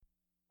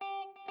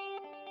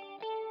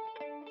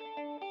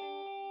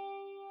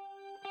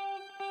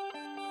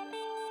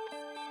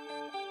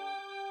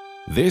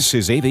This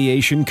is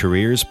Aviation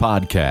Careers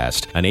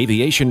Podcast, an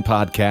aviation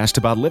podcast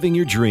about living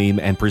your dream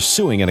and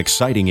pursuing an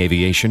exciting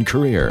aviation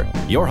career.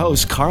 Your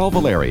host, Carl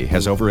Valeri,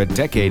 has over a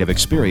decade of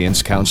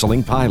experience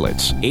counseling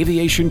pilots.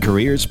 Aviation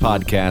Careers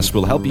Podcast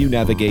will help you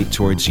navigate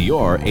towards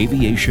your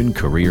aviation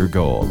career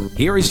goal.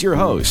 Here is your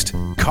host,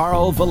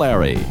 Carl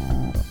Valeri.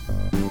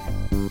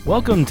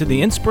 Welcome to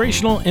the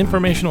Inspirational,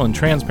 Informational, and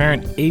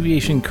Transparent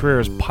Aviation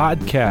Careers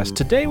Podcast.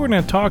 Today we're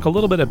going to talk a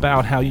little bit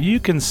about how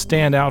you can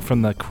stand out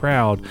from the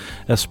crowd,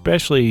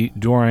 especially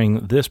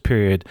during this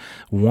period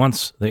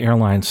once the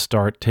airlines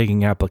start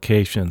taking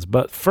applications.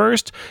 But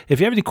first, if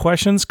you have any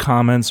questions,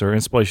 comments, or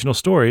inspirational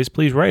stories,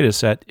 please write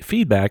us at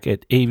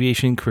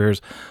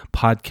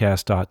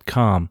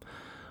feedback@aviationcareerspodcast.com.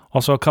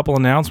 Also, a couple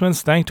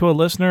announcements. Thank to a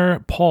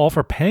listener, Paul,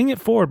 for paying it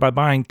forward by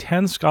buying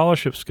 10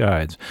 scholarships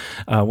guides.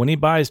 When he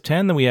buys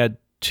 10, then we add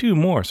 2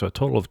 more, so a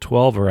total of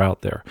 12 are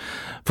out there.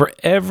 For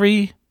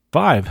every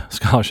 5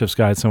 scholarships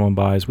guides someone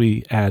buys,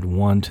 we add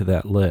 1 to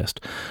that list.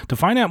 To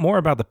find out more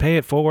about the Pay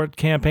It Forward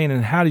campaign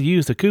and how to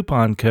use the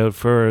coupon code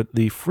for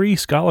the free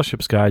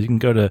scholarships guide, you can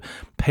go to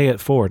Pay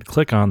It Forward.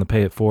 Click on the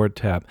Pay It Forward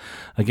tab.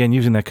 Again,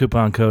 using that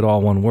coupon code,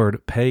 all one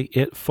word, Pay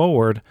It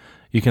Forward,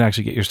 you can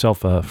actually get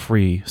yourself a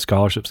free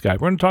scholarships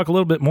guide. We're going to talk a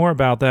little bit more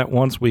about that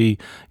once we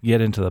get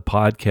into the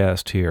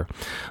podcast here.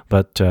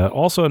 But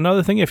also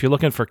another thing, if you're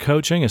looking for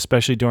coaching,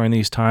 especially during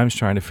these times,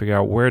 trying to figure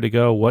out where to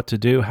go, what to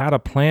do, how to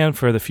plan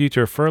for the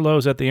future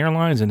furloughs at the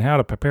airlines, and how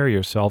to prepare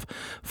yourself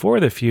for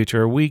the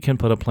future, we can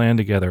put a plan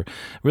together.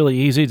 Really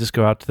easy. Just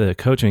go out to the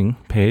coaching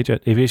page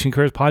at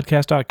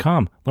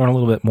aviationcareerspodcast.com. Learn a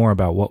little bit more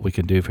about what we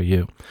can do for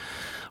you.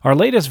 Our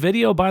latest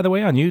video, by the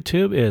way, on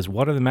YouTube is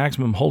what are the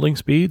maximum holding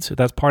speeds?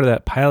 That's part of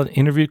that pilot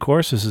interview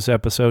course. This is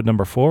episode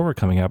number 4. We're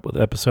coming up with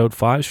episode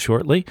 5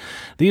 shortly.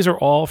 These are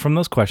all from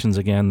those questions,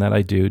 again, that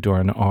I do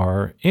during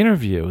our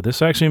interview.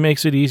 This actually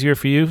makes it easier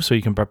for you so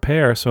you can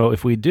prepare. So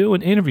if we do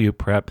an interview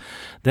prep,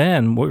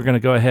 then we're going to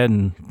go ahead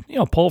and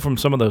pull from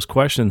some of those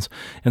questions.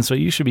 And so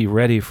you should be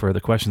ready for the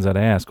questions that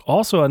I ask.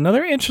 Also,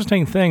 another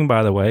interesting thing,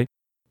 by the way,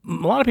 a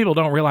lot of people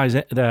don't realize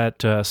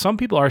that some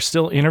people are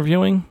still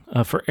interviewing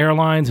for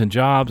airlines and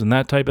jobs and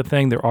that type of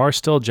thing. There are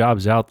still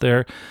jobs out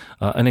there.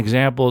 An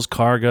example is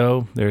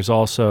cargo. There's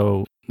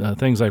also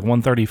things like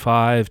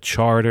 135,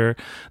 charter.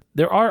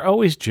 There are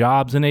always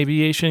jobs in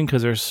aviation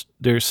because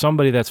there's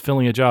somebody that's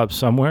filling a job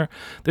somewhere.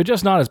 They're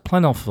just not as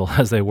plentiful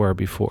as they were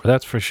before.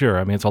 That's for sure.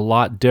 I mean, it's a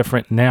lot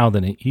different now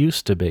than it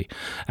used to be.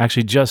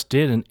 Actually just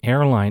did an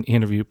airline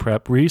interview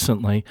prep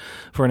recently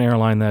for an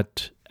airline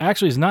that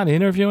actually is not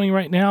interviewing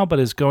right now, but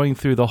is going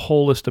through the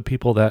whole list of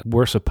people that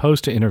we're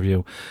supposed to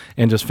interview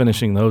and just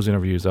finishing those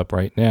interviews up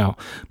right now.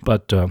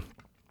 But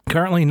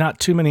currently not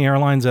too many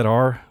airlines that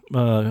are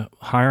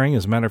hiring.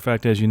 As a matter of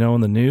fact, as you know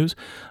in the news,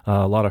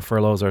 a lot of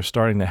furloughs are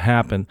starting to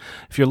happen.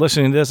 If you're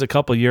listening to this a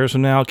couple of years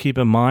from now, keep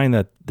in mind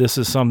that this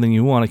is something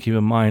you want to keep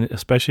in mind,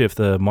 especially if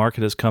the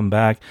market has come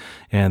back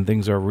and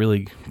things are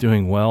really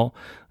doing well.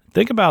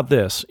 Think about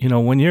this,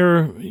 when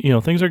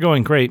things are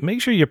going great,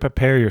 make sure you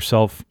prepare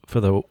yourself for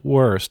the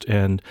worst.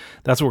 And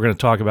that's what we're going to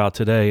talk about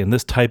today. In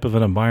this type of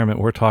an environment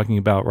we're talking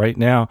about right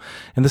now,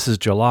 and this is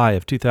July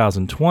of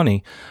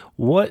 2020,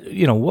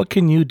 what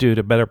can you do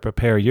to better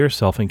prepare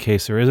yourself in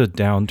case there is a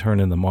downturn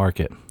in the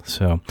market?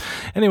 So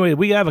anyway,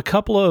 we have a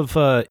couple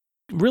of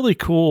really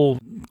cool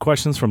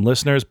questions from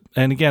listeners.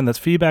 And again, that's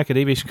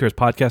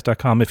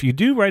feedback@aviationcareerspodcast.com. If you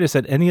do write us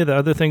at any of the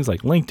other things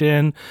like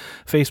LinkedIn,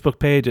 Facebook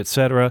page,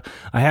 etc.,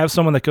 I have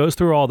someone that goes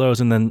through all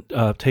those and then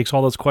takes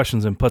all those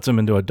questions and puts them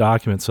into a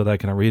document so that I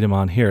can read them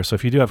on here. So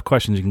if you do have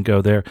questions, you can go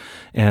there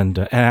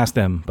and ask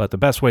them. But the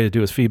best way to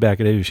do is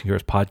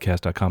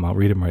feedback@aviationcareerspodcast.com. I'll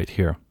read them right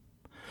here.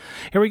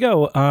 Here we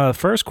go.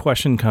 First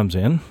question comes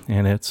in,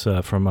 and it's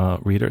from a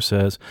reader.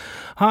 Says,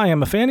 "Hi,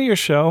 I'm a fan of your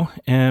show,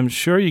 and I'm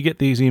sure you get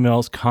these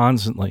emails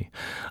constantly.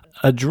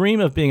 A dream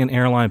of being an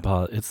airline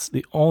pilot. It's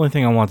the only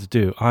thing I want to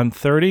do. I'm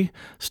 30,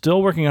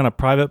 still working on a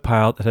private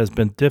pilot that has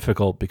been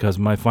difficult because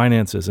of my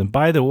finances. And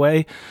by the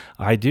way,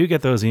 I do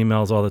get those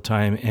emails all the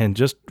time. And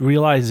just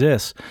realize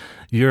this,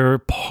 you're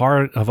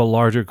part of a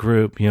larger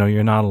group.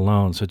 You're not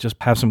alone. So just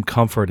have some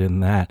comfort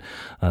in that.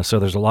 So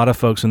there's a lot of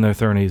folks in their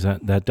 30s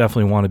that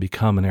definitely want to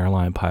become an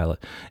airline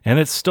pilot. And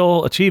it's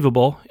still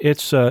achievable.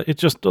 It's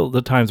just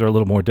the times are a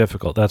little more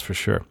difficult. That's for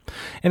sure.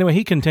 Anyway,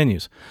 he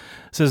continues.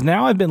 Says,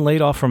 now I've been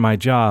laid off from my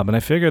job, and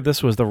I figured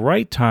this was the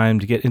right time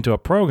to get into a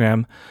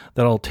program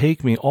that'll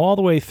take me all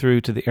the way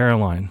through to the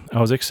airline. I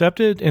was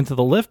accepted into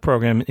the LIFT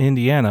program in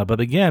Indiana,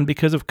 but again,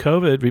 because of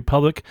COVID,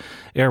 Republic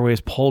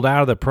Airways pulled out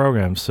of the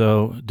program,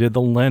 so did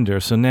the lender.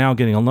 So now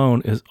getting a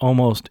loan is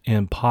almost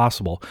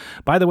impossible.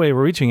 By the way,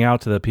 we're reaching out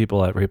to the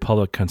people at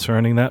Republic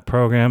concerning that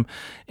program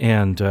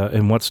and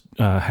what's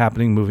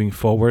happening moving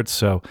forward.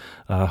 So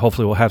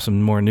hopefully we'll have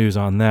some more news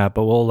on that.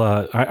 But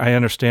I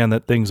understand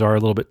that things are a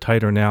little bit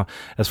tighter now.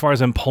 As far as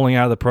them pulling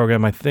out of the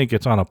program, I think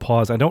it's on a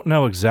pause. I don't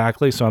know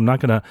exactly, so I'm not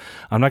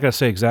gonna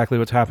say exactly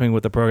what's happening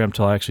with the program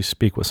until I actually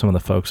speak with some of the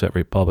folks at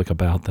Republic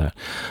about that.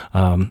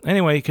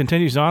 Anyway, he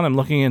continues on. I'm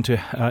looking into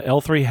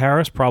L3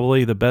 Harris,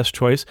 probably the best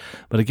choice.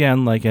 But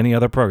again, like any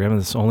other program,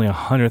 it's only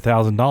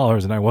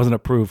 $100,000, and I wasn't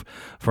approved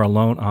for a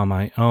loan on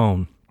my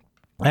own.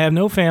 I have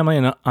no family,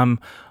 and I'm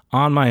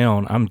on my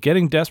own. I'm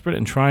getting desperate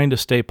and trying to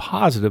stay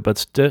positive,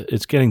 but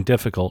it's getting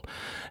difficult.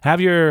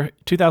 Have your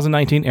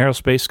 2019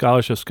 Aerospace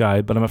Scholarships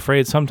Guide, but I'm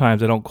afraid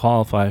sometimes I don't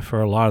qualify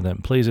for a lot of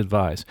them. Please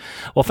advise.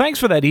 Well, thanks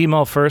for that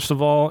email, first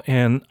of all,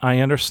 and I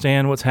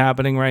understand what's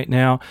happening right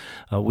now.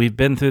 We've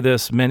been through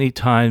this many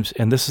times,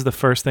 and this is the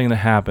first thing that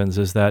happens,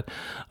 is that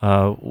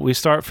we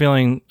start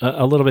feeling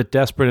a little bit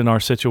desperate in our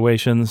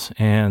situations,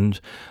 and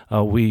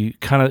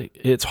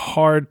it's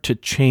hard to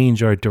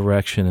change our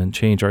direction and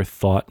change our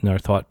thought and our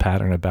thought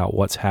pattern about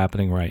what's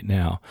happening right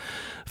now.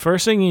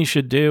 First thing you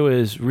should do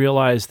is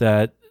realize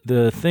that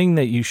the thing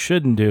that you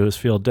shouldn't do is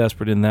feel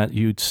desperate, in that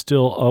you'd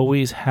still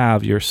always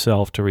have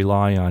yourself to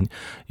rely on.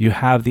 You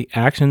have the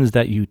actions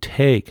that you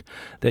take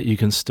that you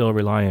can still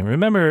rely on.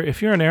 Remember,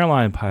 if you're an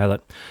airline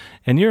pilot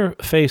and you're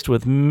faced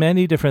with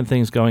many different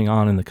things going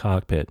on in the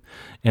cockpit,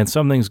 and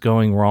something's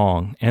going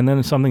wrong, and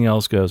then something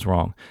else goes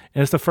wrong,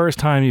 and it's the first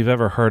time you've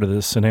ever heard of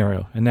this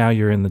scenario, and now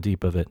you're in the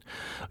deep of it,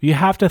 you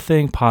have to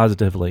think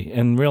positively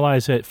and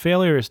realize that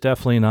failure is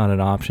definitely not an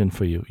option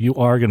for you. You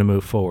are going to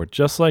move forward.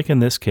 Just like in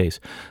this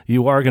case,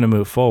 you are going to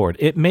move forward.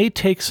 It may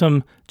take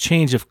some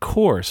change of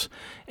course,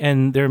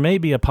 and there may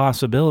be a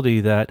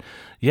possibility that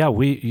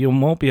you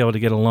won't be able to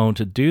get a loan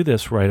to do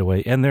this right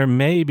away. And there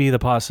may be the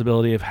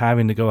possibility of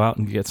having to go out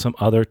and get some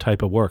other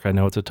type of work. I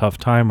know it's a tough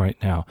time right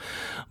now,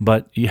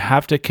 but you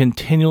have to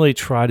continually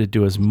try to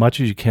do as much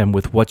as you can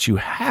with what you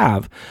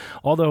have,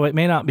 although it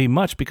may not be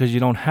much because you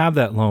don't have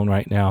that loan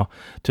right now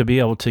to be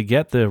able to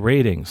get the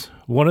ratings.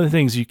 One of the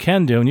things you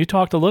can do, and you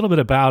talked a little bit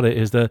about it,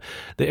 is the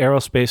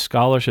Aerospace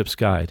Scholarships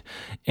Guide.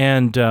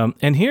 And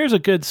here's a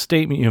good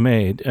statement you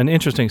made, an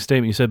interesting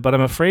statement. You said, but I'm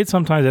afraid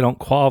sometimes I don't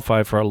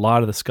qualify for a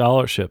lot of the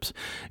scholarships.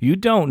 You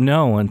don't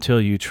know until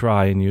you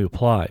try and you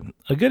apply.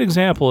 A good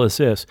example is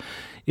this.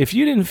 If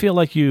you didn't feel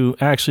like you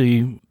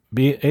actually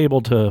be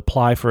able to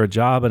apply for a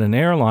job at an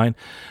airline,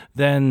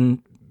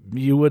 then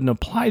you wouldn't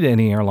apply to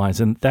any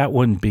airlines, and that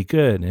wouldn't be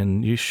good.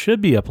 And you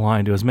should be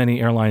applying to as many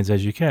airlines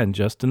as you can.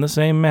 Just in the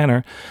same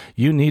manner,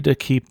 you need to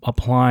keep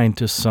applying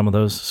to some of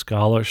those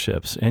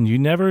scholarships. And you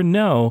never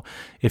know,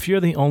 if you're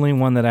the only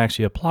one that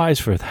actually applies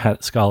for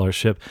that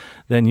scholarship,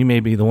 then you may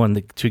be the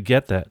one to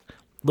get that.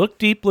 Look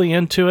deeply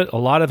into it. A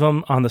lot of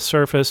them on the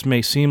surface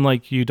may seem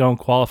like you don't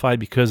qualify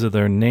because of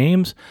their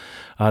names.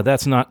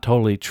 That's not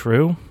totally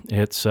true.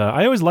 It's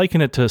I always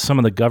liken it to some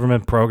of the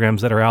government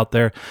programs that are out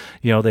there.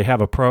 You know, they have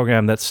a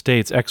program that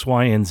states X,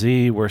 Y, and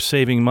Z. We're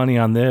saving money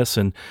on this,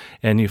 and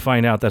you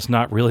find out that's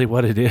not really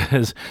what it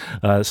is.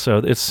 So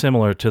it's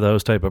similar to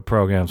those type of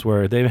programs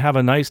where they have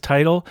a nice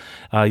title.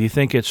 You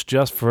think it's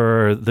just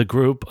for the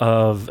group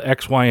of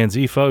X, Y, and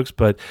Z folks,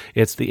 but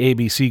it's the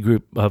ABC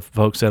group of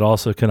folks that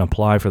also can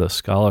apply for the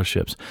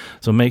scholarships.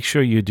 So make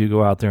sure you do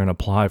go out there and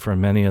apply for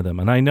many of them.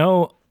 And I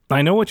know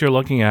what you're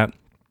looking at.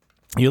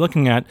 You're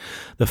looking at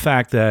the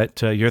fact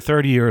that you're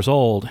 30 years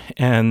old,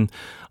 and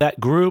that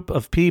group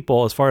of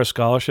people, as far as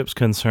scholarships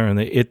concerned,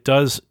 it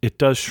does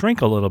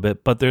shrink a little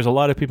bit, but there's a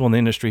lot of people in the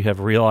industry have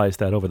realized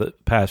that over the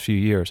past few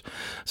years.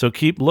 So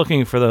keep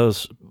looking for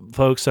those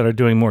folks that are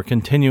doing more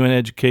continuing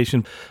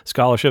education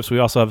scholarships. We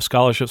also have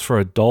scholarships for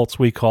adults,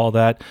 we call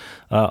that,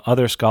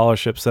 other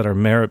scholarships that are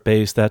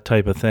merit-based, that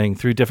type of thing,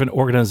 through different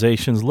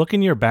organizations. Look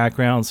in your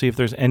background, see if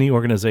there's any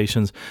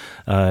organizations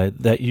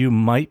that you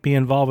might be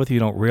involved with you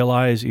don't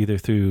realize, either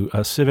through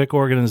a civic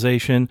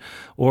organization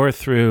or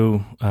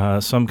through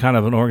some kind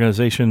of an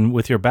organization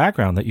with your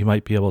background that you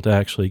might be able to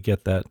actually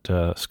get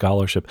that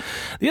scholarship.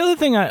 The other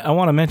thing I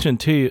want to mention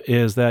to you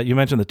is that you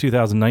mentioned the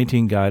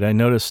 2019 guide. I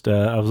noticed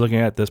I was looking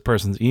at this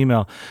person's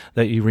email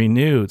that you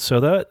renewed.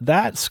 So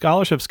that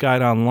scholarships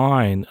guide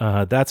online,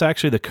 that's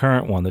actually the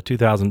current one, the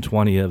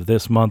 2020 of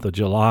this month of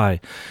July.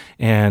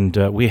 And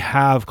we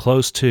have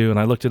close to, and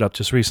I looked it up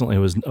just recently, it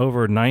was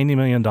over $90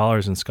 million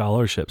in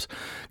scholarships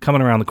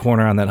coming around the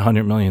corner on that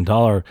 $100 million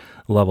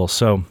level.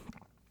 So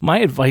my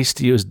advice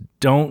to you is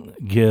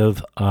don't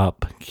give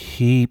up.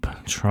 Keep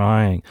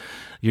trying.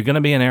 You're going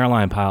to be an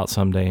airline pilot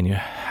someday, and you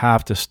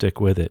have to stick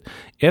with it.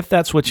 If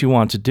that's what you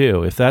want to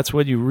do, if that's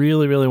what you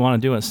really, really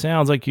want to do, and it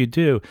sounds like you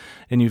do,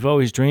 and you've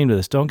always dreamed of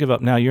this, don't give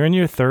up. Now, you're in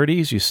your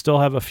 30s. You still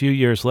have a few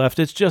years left.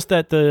 It's just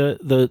that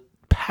the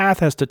path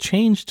has to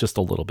change just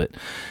a little bit.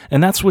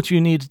 And that's what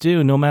you need to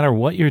do no matter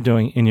what you're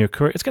doing in your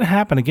career. It's going to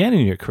happen again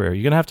in your career.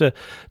 You're going to have to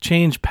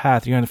change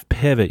path. You're going to have to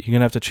pivot. You're going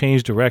to have to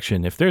change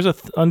direction. If there's a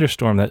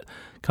thunderstorm that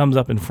comes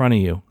up in front of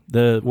you,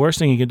 the worst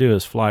thing you can do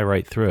is fly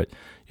right through it.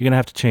 You're going to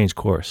have to change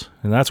course.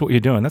 And that's what you're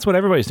doing. That's what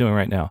everybody's doing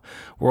right now.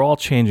 We're all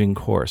changing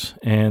course.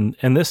 And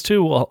this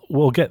too,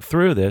 we'll get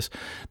through this.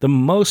 The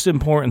most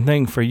important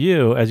thing for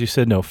you, as you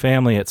said, no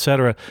family,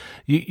 etc.,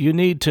 you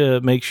need to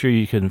make sure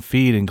you can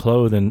feed and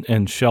clothe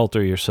and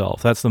shelter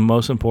yourself. That's the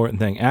most important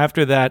thing.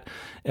 After that,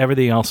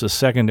 everything else is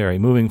secondary.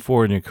 Moving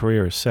forward in your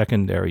career is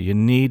secondary. You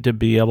need to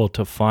be able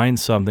to find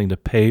something to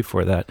pay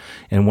for that.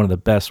 And one of the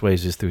best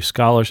ways is through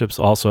scholarships.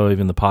 Also,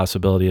 even the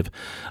possibility of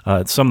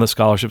some of the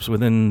scholarships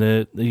within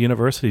the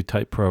university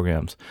type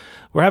programs.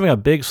 We're having a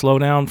big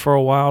slowdown for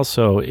a while,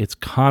 so it's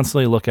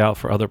constantly look out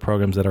for other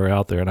programs that are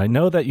out there. And I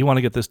know that you want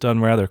to get this done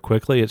rather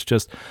quickly. It's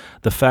just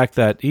the fact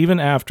that even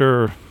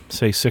after,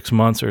 say, 6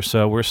 months or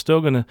so, we're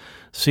still going to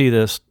see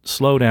this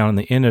slowdown in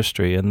the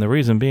industry. And the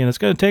reason being, it's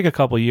going to take a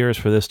couple years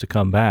for this to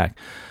come back.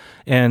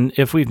 And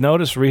if we've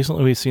noticed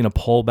recently, we've seen a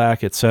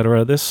pullback, et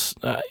cetera. This,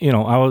 I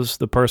was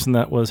the person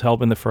that was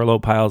helping the furlough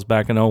pilots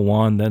back in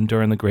 2001. Then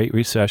during the Great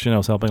Recession, I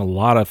was helping a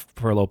lot of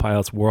furlough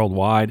pilots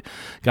worldwide,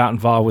 got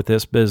involved with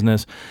this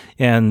business.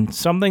 And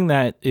something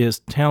that is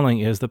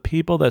telling is the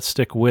people that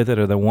stick with it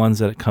are the ones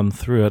that come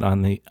through it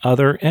on the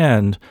other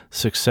end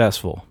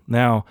successful.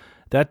 Now,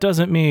 that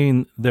doesn't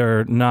mean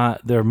they're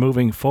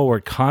moving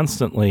forward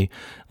constantly,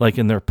 like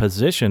in their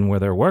position where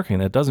they're working.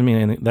 That doesn't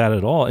mean that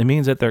at all. It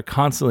means that they're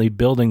constantly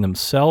building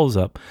themselves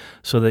up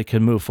so they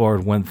can move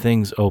forward when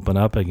things open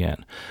up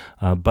again.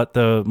 But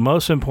the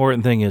most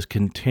important thing is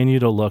continue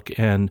to look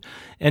and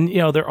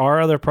there are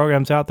other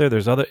programs out there.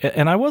 There's other,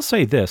 and I will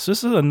say this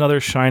is another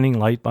shining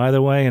light, by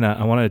the way, and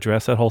I want to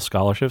address that whole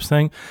scholarships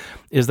thing,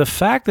 is the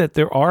fact that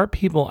there are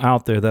people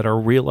out there that are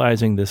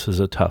realizing this is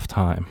a tough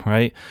time,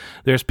 right?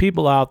 There's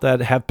people out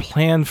that have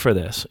planned for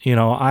this.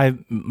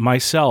 I've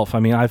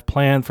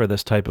planned for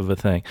this type of a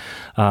thing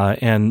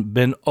and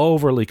been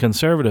overly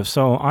conservative.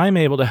 So I'm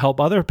able to help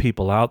other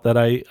people out that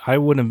I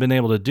wouldn't have been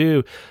able to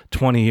do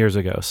 20 years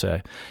ago,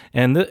 say.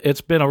 And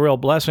it's been a real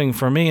blessing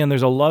for me. And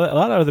there's a lot of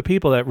other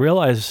people that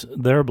realize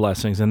their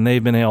blessings and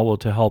they've been able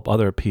to help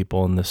other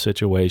people in this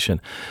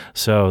situation.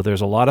 So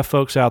there's a lot of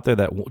folks out there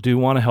that do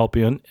want to help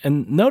you.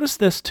 And notice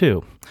this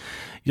too.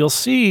 You'll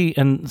see,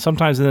 and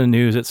sometimes in the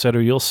news, et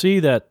cetera, you'll see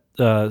that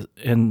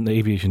in the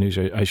aviation news,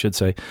 I should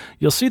say,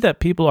 you'll see that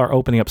people are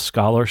opening up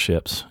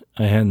scholarships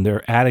and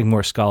they're adding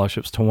more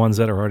scholarships to ones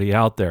that are already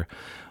out there.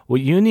 What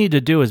you need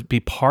to do is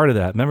be part of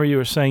that. Remember, you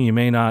were saying you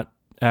may not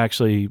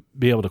actually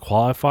be able to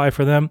qualify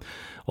for them.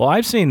 Well,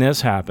 I've seen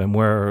this happen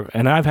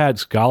and I've had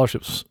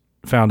scholarships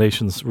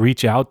foundations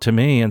reach out to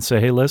me and say,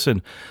 hey,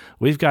 listen,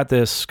 we've got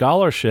this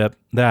scholarship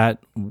that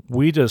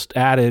we just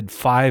added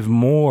 5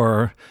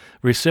 more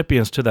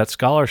recipients to that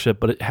scholarship,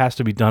 but it has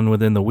to be done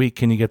within the week.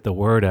 Can you get the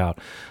word out?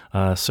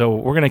 So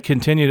we're going to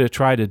continue to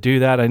try to do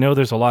that. I know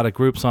there's a lot of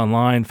groups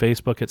online,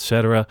 Facebook,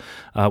 etc.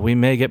 We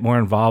may get more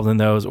involved in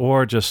those,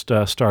 or just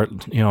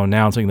start,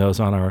 announcing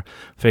those on our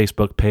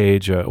Facebook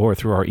page or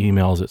through our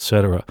emails,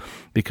 etc.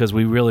 Because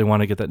we really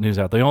want to get that news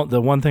out.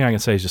 The one thing I can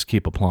say is just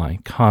keep applying,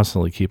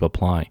 constantly keep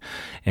applying,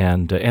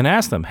 and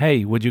ask them,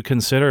 hey, would you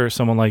consider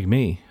someone like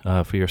me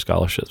for your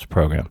scholarships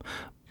program?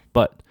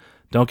 But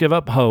don't give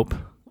up hope.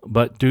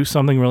 But do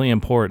something really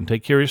important.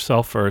 Take care of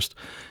yourself first,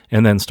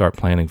 and then start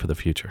planning for the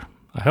future.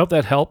 I hope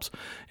that helps.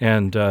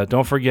 And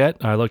don't forget,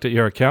 I looked at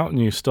your account, and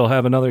you still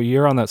have another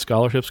year on that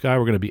scholarships guide.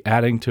 We're going to be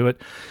adding to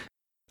it,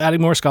 adding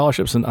more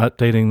scholarships and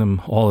updating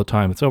them all the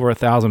time. It's over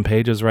 1,000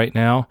 pages right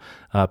now.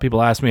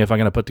 People ask me if I'm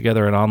going to put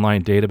together an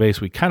online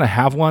database. We kind of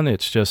have one.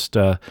 It's just,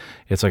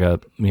 it's like a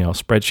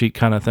spreadsheet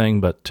kind of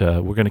thing, but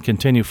we're going to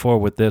continue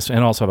forward with this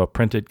and also have a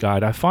printed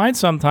guide. I find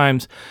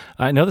sometimes,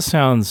 I know this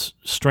sounds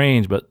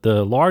strange, but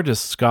the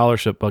largest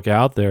scholarship book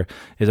out there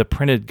is a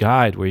printed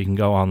guide where you can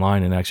go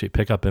online and actually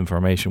pick up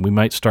information. We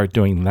might start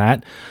doing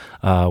that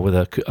with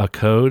a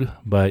code,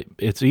 but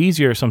it's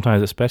easier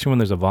sometimes, especially when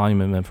there's a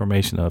volume of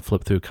information to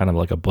flip through kind of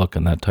like a book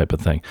and that type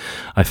of thing.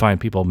 I find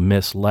people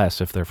miss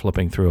less if they're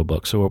flipping through a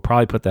book. So we'll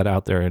probably put that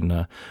out there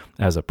in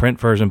as a print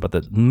version, but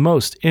the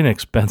most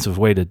inexpensive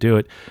way to do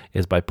it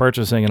is by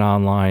purchasing it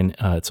online.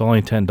 It's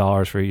only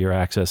 $10 for your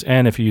access,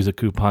 and if you use a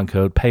coupon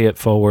code, pay it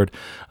forward,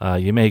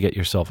 you may get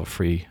yourself a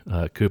free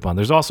coupon.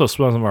 There's also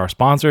some of our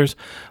sponsors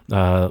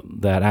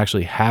that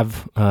actually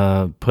have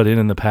put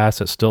in the past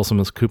that still some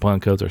of those coupon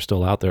codes are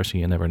still out there, so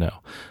you never know.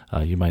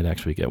 You might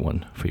actually get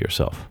one for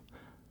yourself.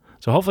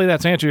 So hopefully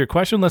that's answered your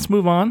question. Let's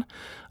move on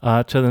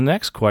to the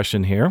next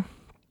question here.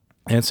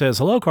 And it says,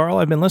 hello, Carl.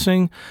 I've been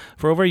listening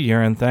for over a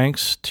year, and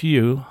thanks to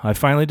you, I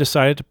finally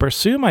decided to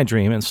pursue my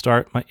dream and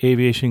start my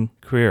aviation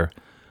career.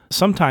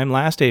 Sometime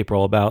last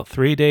April, about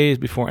 3 days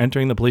before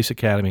entering the police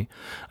academy,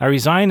 I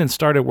resigned and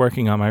started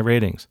working on my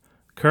ratings.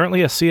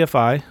 Currently a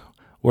CFI,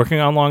 working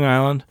on Long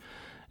Island,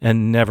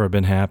 and never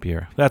been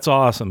happier. That's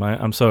awesome.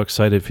 I'm so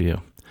excited for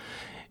you.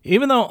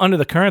 Even though under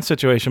the current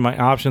situation my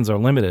options are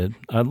limited,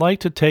 I'd like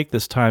to take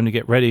this time to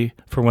get ready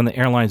for when the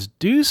airlines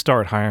do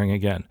start hiring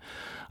again.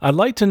 I'd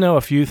like to know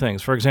a few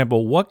things. For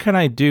example, what can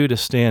I do to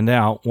stand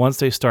out once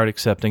they start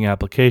accepting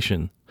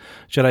application?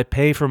 Should I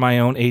pay for my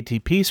own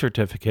ATP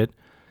certificate?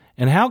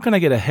 And how can I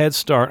get a head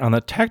start on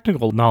the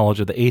technical knowledge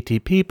of the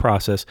ATP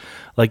process,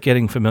 like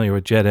getting familiar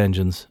with jet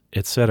engines,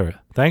 etc.?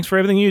 Thanks for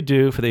everything you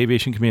do for the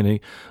aviation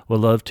community.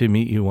 Would love to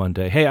meet you one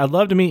day. Hey, I'd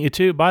love to meet you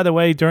too. By the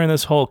way, during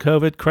this whole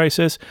COVID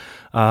crisis,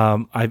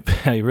 I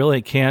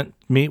really can't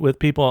meet with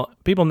people.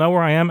 People know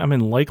where I am. I'm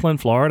in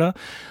Lakeland, Florida.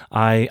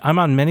 I'm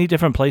on many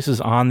different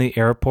places on the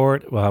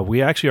airport.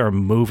 We actually are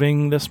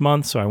moving this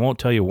month, so I won't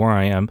tell you where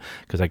I am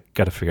because I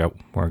got to figure out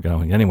where I'm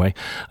going anyway,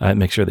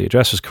 make sure the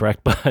address is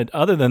correct. But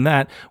other than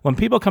that, when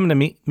people come to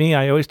meet me,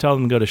 I always tell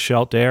them to go to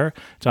Schelt Air.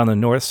 It's on the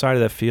north side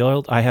of the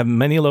field. I have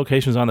many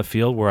locations on the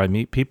field where I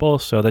meet people,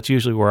 so that's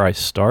usually where I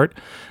start.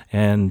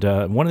 And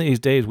one of these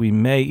days, we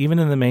may, even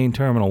in the main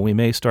terminal, we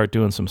may start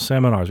doing some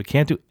seminars. We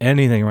can't do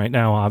anything right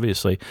now,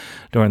 obviously,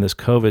 during this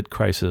COVID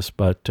crisis,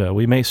 but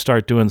we may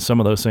start doing some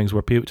of those things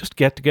where people just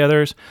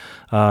get-togethers,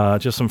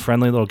 just some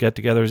friendly little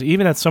get-togethers,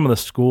 even at some of the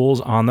schools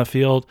on the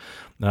field.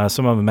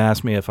 Some of them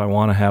ask me if I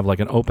want to have like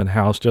an open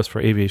house just for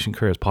Aviation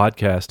Careers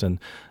podcast, and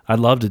I'd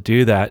love to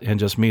do that and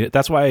just meet it.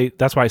 That's why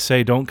I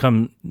say don't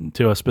come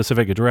to a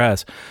specific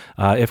address.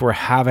 If we're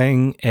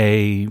having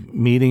a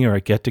meeting or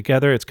a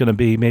get-together, it's going to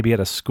be maybe at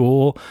a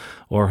school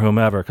or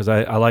whomever, because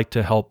I like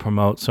to help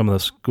promote some of the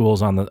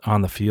schools on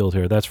the field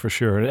here, that's for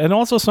sure. And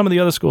also some of the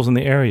other schools in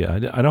the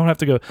area. I don't have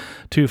to go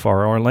too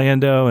far.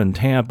 Orlando and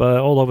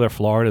Tampa, all over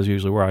Florida is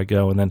usually where I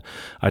go, and then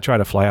I try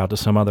to fly out to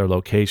some other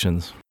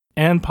locations.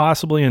 And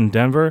possibly in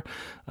Denver.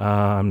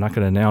 I'm not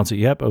going to announce it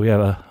yet, but we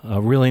have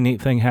a really neat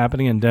thing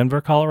happening in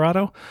Denver,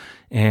 Colorado,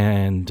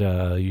 and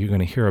you're going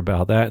to hear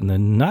about that in the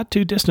not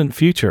too distant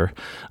future.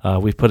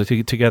 We've put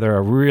together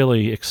a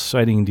really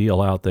exciting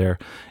deal out there,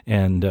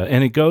 and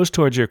it goes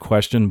towards your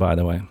question, by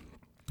the way,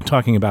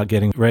 talking about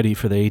getting ready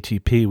for the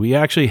ATP. We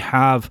actually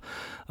have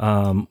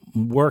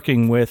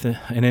working with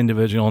an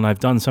individual, and I've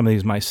done some of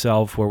these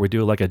myself, where we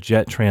do like a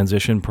jet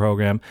transition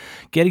program,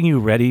 getting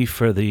you ready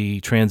for the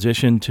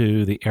transition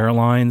to the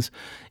airlines.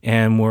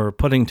 And we're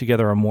putting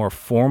together a more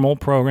formal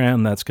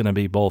program that's going to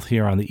be both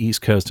here on the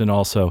East Coast and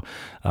also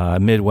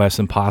Midwest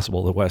and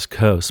possible the West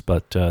Coast.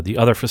 But the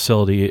other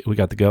facility we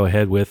got to go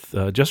ahead with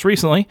just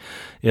recently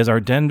is our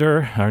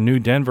new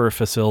Denver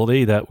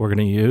facility that we're going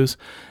to use.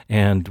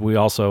 And we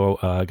also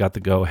got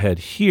to go ahead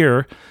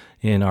here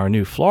in our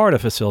new Florida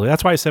facility.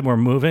 That's why I said we're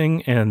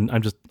moving, and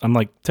I'm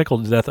like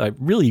tickled to death. I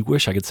really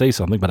wish I could say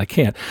something, but I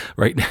can't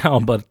right now.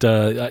 But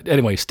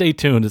anyway, stay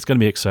tuned. It's going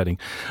to be exciting.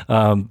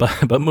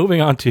 But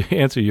moving on to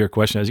answer your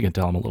question, as you can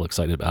tell, I'm a little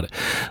excited about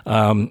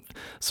it.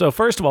 So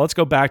first of all, let's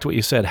go back to what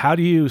you said. How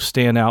do you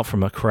stand out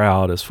from a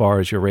crowd as far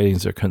as your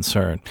ratings are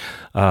concerned?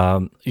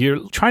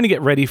 You're trying to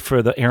get ready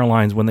for the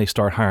airlines when they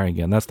start hiring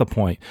again. That's the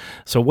point.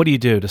 So what do you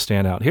do to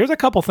stand out? Here's a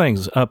couple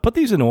things. Put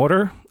these in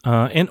order.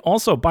 And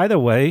also, by the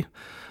way,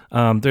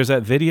 there's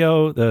that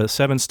video, the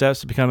 7 steps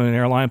to becoming an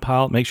airline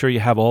pilot. Make sure you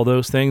have all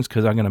those things,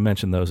 because I'm going to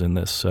mention those in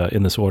this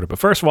order. But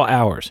first of all,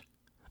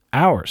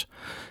 hours.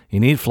 You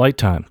need flight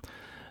time.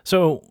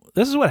 So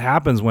this is what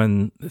happens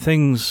when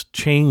things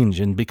change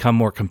and become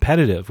more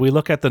competitive. We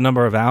look at the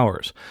number of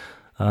hours.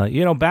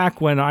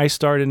 Back when I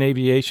started in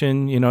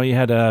aviation, you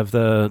had to have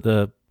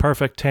the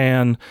perfect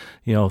tan,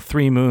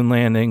 3 moon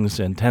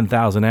landings and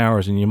 10,000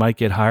 hours, and you might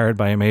get hired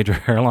by a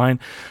major airline.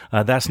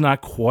 That's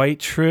not quite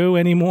true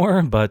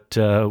anymore, but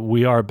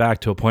we are back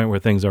to a point where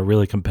things are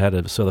really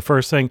competitive. So the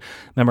first thing,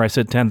 remember I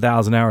said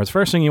 10,000 hours,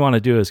 first thing you want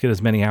to do is get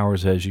as many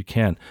hours as you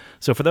can.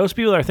 So for those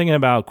people that are thinking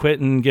about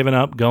quitting, giving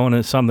up, going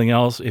to something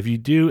else, if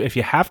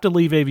you have to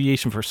leave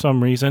aviation for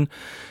some reason,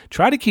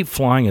 try to keep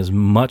flying as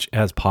much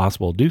as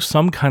possible. Do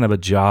some kind of a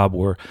job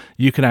where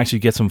you can actually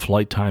get some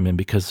flight time in,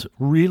 because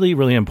really,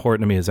 really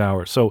important to me is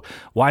hours. So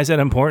why is that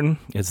important?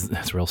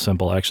 It's real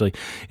simple, actually.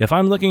 If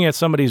I'm looking at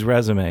somebody's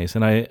resumes,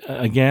 and I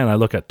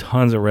look at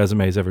tons of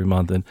resumes every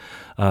month,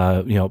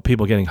 and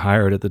people getting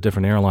hired at the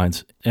different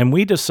airlines, and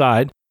we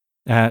decide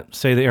at,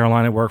 say, the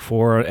airline I work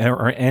for,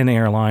 or an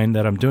airline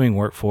that I'm doing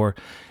work for,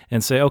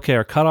 and say, okay,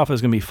 our cutoff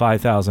is going to be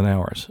 5,000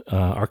 hours.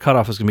 Our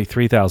cutoff is going to be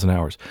 3,000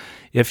 hours.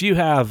 If you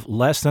have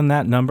less than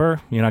that number,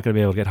 you're not going to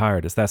be able to get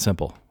hired. It's that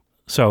simple.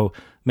 So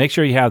make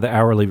sure you have the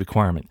hourly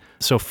requirement.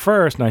 So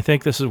first, and I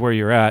think this is where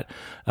you're at,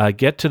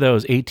 get to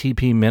those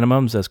ATP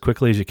minimums as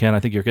quickly as you can. I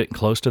think you're getting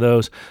close to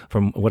those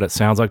from what it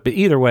sounds like. But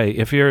either way,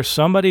 if you're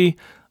somebody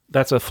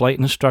that's a flight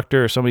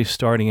instructor or somebody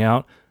starting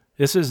out,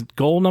 this is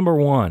goal number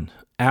 1,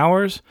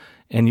 hours,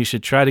 and you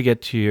should try to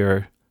get to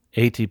your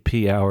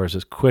ATP hours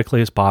as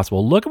quickly as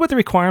possible. Look at what the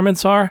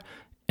requirements are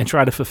and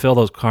try to fulfill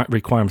those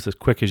requirements as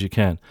quick as you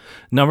can.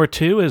 Number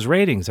 2 is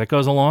ratings. That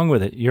goes along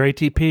with it. Your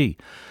ATP.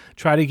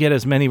 Try to get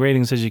as many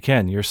ratings as you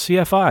can. Your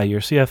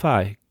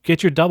CFI.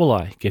 Get your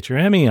II. Get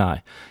your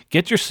MEI.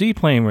 Get your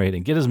seaplane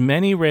rating. Get as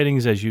many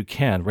ratings as you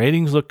can.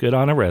 Ratings look good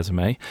on a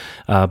resume,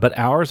 but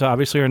hours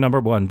obviously are number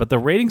 1. But the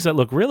ratings that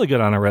look really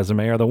good on a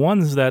resume are the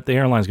ones that the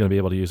airline's going to be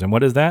able to use. And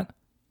what is that?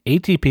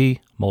 ATP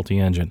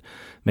multi-engine.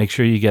 Make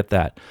sure you get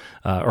that,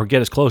 or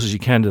get as close as you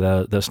can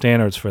to the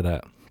standards for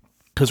that.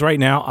 Because right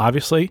now,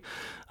 obviously,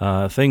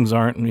 Things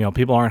aren't,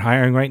 people aren't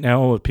hiring right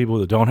now with people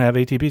that don't have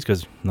ATPs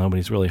because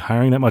nobody's really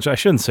hiring that much. I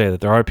shouldn't say that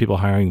there are people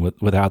hiring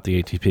without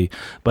the ATP,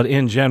 but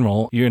in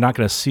general, you're not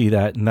going to see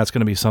that, and that's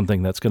going to be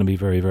something that's going to be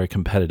very, very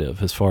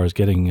competitive as far as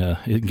getting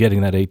that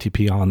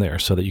ATP on there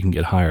so that you can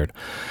get hired.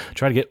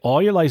 Try to get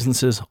all your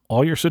licenses,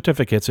 all your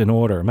certificates in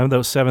order. Remember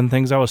those 7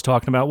 things I was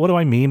talking about? What do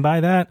I mean by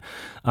that?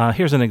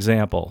 Here's an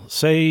example.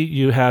 Say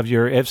you have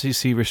your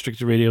FCC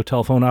restricted radio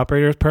telephone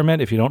operator's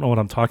permit. If you don't know what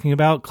I'm talking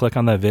about, click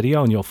on that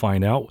video and you'll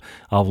find out.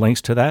 I'll have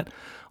links to that.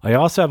 I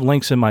also have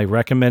links in my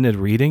recommended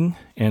reading,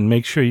 and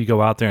make sure you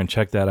go out there and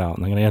check that out.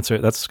 And I'm going to answer.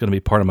 That's going to be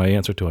part of my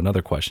answer to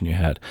another question you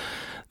had.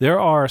 There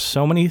are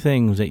so many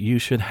things that you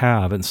should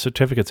have and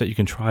certificates that you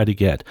can try to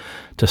get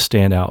to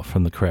stand out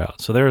from the crowd.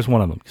 So there's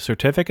one of them.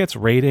 Certificates,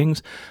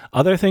 ratings.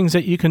 Other things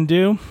that you can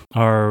do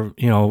are,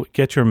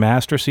 get your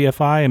master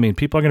CFI. I mean,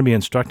 people are going to be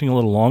instructing a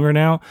little longer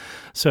now.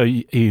 So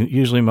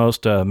usually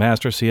most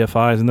master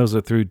CFIs, and those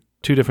are through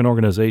 2 different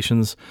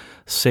organizations,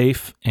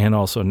 SAFE and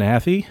also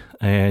NAFI,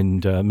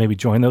 and maybe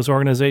join those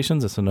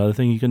organizations. That's another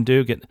thing you can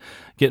do. Get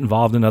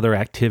involved in other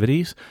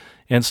activities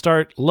and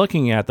start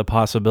looking at the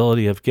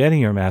possibility of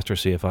getting your master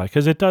CFI,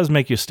 because it does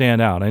make you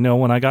stand out. I know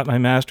when I got my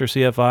master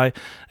CFI,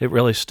 it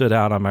really stood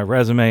out on my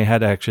resume. Had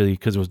to actually,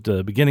 because it was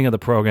the beginning of the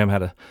program, had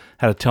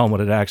to tell them what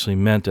it actually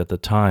meant at the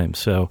time.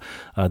 So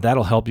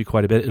that'll help you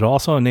quite a bit. It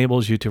also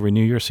enables you to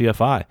renew your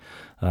CFI.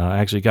 I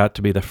actually got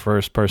to be the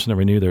first person to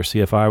renew their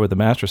CFI with the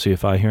Master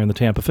CFI here in the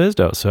Tampa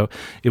FSDO. So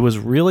it was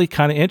really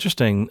kind of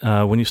interesting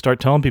when you start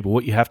telling people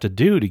what you have to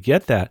do to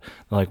get that.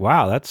 They're like,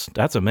 wow,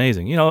 that's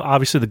amazing.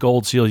 Obviously the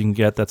gold seal you can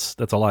get, that's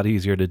a lot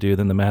easier to do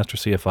than the Master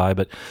CFI,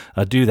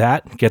 but do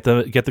that. Get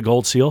the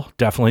gold seal.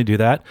 Definitely do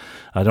that.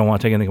 I don't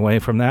want to take anything away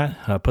from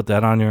that. Put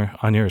that on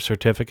your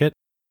certificate.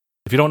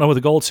 If you don't know what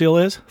the gold seal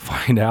is,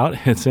 find out.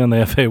 It's on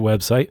the FAA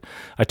website.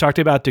 I talked to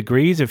you about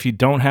degrees. If you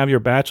don't have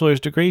your bachelor's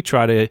degree,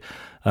 try to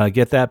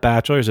get that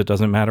bachelor's. It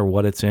doesn't matter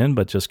what it's in,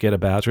 but just get a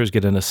bachelor's,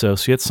 get an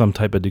associate, some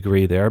type of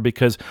degree there,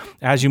 because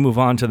as you move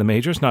on to the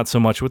majors, not so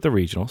much with the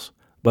regionals,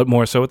 but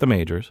more so with the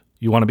majors,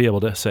 you want to be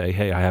able to say,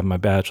 hey, I have my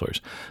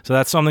bachelor's. So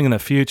that's something in the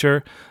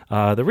future.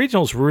 The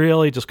regionals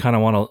really just kind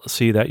of want to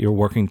see that you're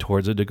working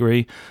towards a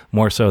degree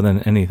more so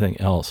than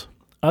anything else.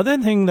 Other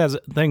things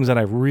that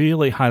I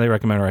really highly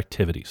recommend are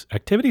activities.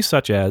 Activities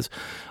such as,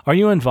 are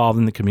you involved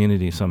in the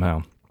community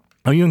somehow?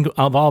 Are you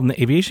involved in the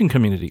aviation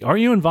community? Are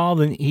you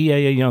involved in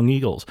EAA Young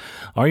Eagles?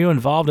 Are you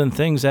involved in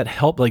things that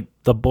help, like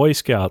the Boy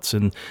Scouts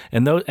and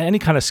any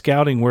kind of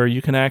scouting where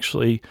you can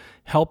actually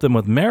help them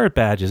with merit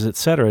badges,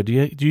 etc.?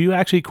 Do you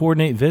actually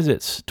coordinate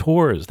visits,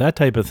 tours, that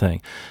type of thing?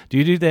 Do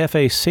you do the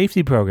FAA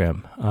safety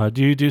program?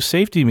 Do you do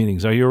safety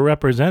meetings? Are you a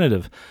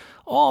representative?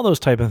 All those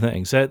type of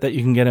things that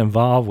you can get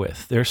involved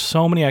with. There's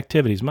so many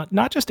activities,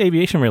 not just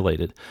aviation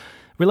related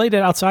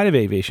outside of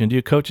aviation. Do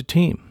you coach a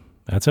team?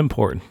 That's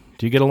important.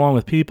 Do you get along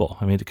with people?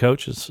 I mean, to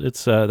coach,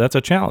 that's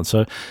a challenge.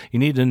 So you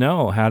need to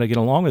know how to get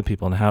along with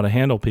people and how to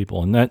handle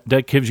people. And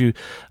that gives you,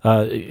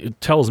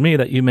 it tells me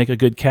that you make a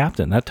good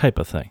captain, that type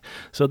of thing.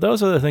 So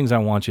those are the things I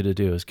want you to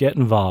do is get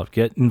involved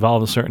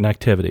in certain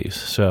activities.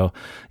 So,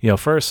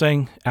 first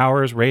thing,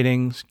 hours,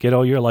 ratings, get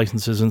all your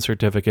licenses and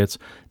certificates,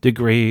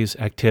 degrees,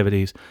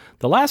 activities.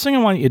 The last thing I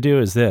want you to do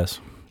is this.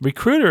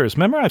 Recruiters,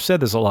 remember I've said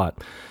this a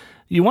lot.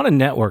 You want to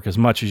network as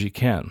much as you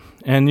can.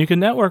 And you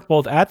can network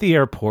both at the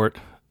airport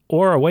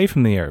or away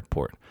from the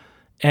airport.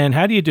 And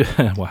how do you do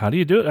it? Well, how do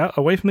you do it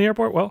away from the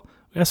airport? Well,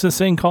 that's this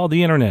thing called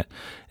the internet.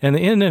 And the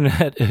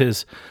internet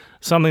is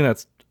something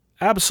that's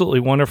absolutely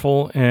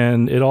wonderful,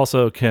 and it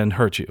also can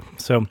hurt you.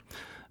 So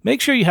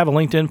make sure you have a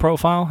LinkedIn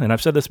profile. And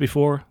I've said this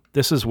before.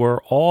 This is where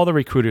all the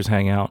recruiters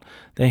hang out.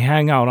 They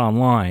hang out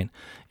online.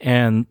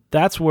 And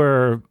that's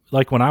where,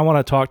 like when I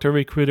want to talk to a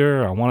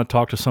recruiter, or I want to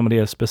talk to somebody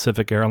at a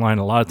specific airline,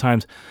 a lot of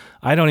times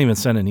I don't even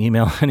send an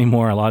email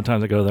anymore. A lot of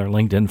times I go to their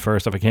LinkedIn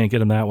first. If I can't get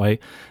them that way,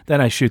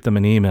 then I shoot them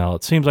an email.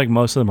 It seems like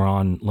most of them are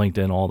on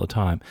LinkedIn all the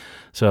time.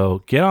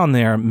 So get on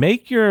there.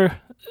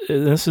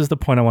 This is the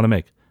point I want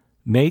to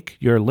make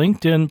your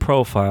LinkedIn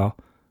profile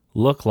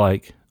look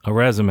like a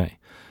resume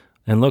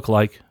and look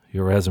like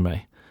your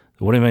resume.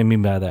 What do I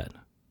mean by that?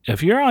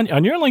 If you're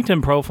on your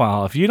LinkedIn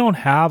profile, if you don't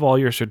have all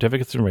your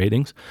certificates and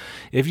ratings,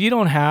 if you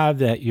don't have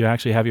that you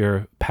actually have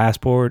your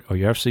passport or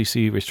your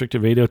FCC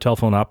restricted radio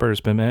telephone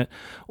operator's permit,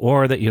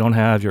 or that you don't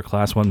have your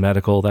class 1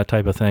 medical, that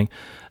type of thing,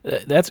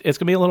 it's going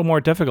to be a little more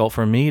difficult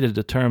for me to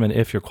determine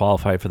if you're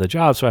qualified for the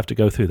job. So I have to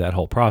go through that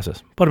whole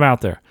process. Put them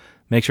out there.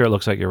 Make sure it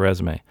looks like your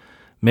resume.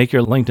 Make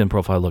your LinkedIn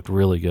profile look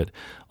really good.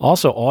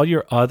 Also, all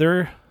your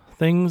other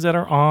things that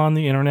are on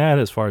the internet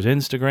as far as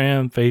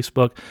Instagram,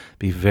 Facebook,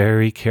 be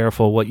very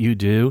careful what you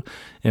do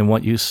and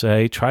what you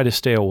say. Try to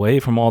stay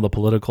away from all the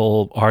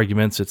political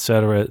arguments,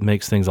 etc. It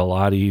makes things a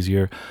lot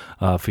easier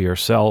for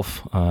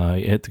yourself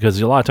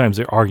because a lot of times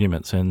they're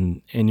arguments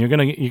and you're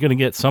gonna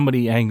get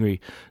somebody angry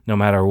no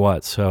matter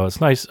what. So it's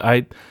nice.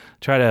 I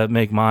try to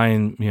make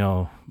mine,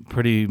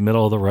 pretty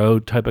middle of the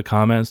road type of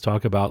comments,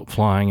 talk about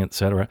flying,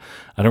 etc.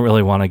 I don't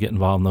really want to get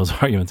involved in those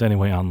arguments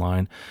anyway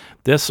online.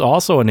 This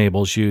also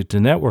enables you to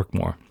network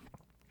more.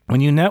 When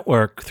you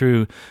network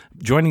through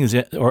joining these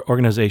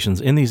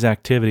organizations in these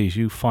activities,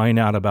 you find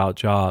out about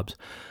jobs.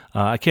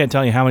 I can't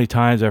tell you how many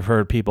times I've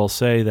heard people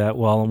say that,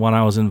 well, when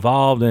I was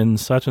involved in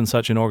such and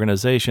such an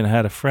organization, I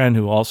had a friend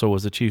who also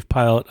was the chief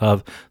pilot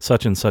of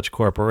such and such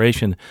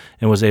corporation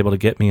and was able to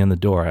get me in the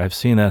door. I've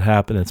seen that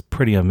happen. It's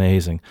pretty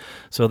amazing.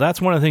 So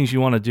that's one of the things you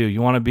want to do.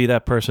 You want to be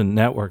that person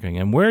networking.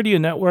 And where do you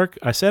network?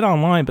 I said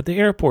online, but the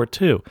airport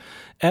too.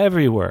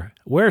 Everywhere.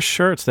 Wear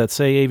shirts that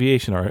say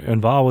aviation or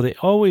involved with it.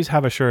 Always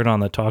have a shirt on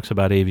that talks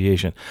about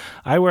aviation.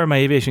 I wear my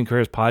Aviation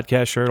Careers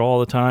podcast shirt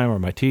all the time, or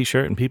my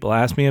t-shirt, and people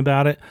ask me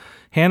about it.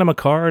 Hand them a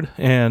card,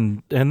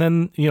 and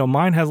then,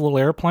 mine has a little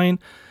airplane.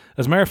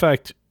 As a matter of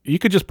fact, you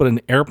could just put an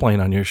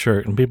airplane on your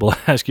shirt, and people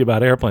ask you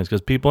about airplanes,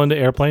 because people into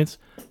airplanes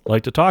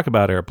like to talk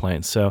about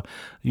airplanes. So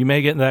you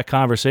may get in that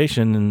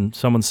conversation, and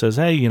someone says,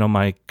 hey,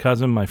 my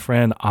cousin, my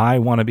friend, I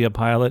want to be a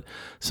pilot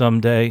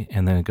someday,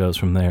 and then it goes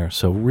from there.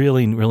 So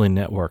really, really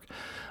network.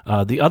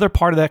 The other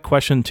part of that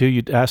question, too,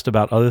 you asked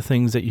about other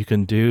things that you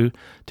can do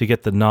to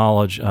get the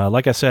knowledge.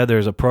 Like I said,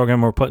 there's a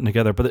program we're putting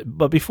together.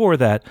 But before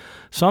that,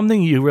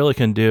 something you really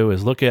can do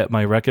is look at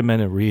my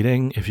recommended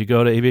reading. If you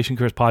go to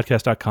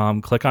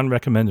aviationcareerspodcast.com, click on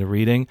recommended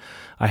reading.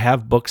 I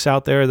have books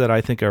out there that I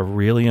think are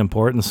really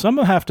important. Some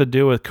of them have to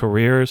do with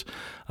careers.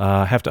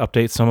 I have to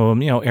update some of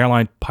them,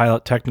 airline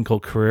pilot technical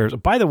careers.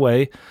 By the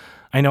way,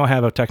 I know I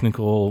have a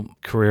technical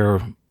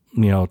career,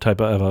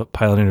 type of a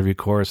pilot interview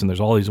course, and there's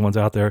all these ones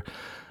out there.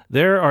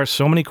 There are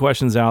so many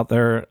questions out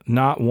there.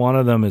 Not one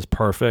of them is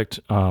perfect.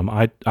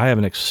 I have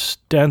an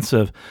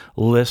extensive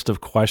list of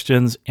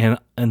questions, and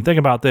think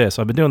about this.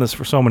 I've been doing this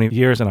for so many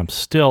years, and I'm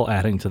still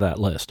adding to that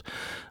list.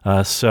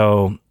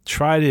 So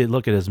try to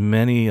look at as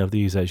many of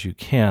these as you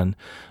can.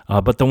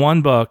 But the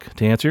one book,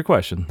 to answer your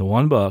question, the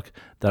one book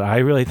that I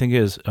really think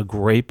is a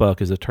great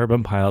book is the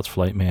Turbine Pilot's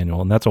Flight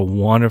Manual, and that's a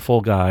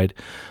wonderful guide.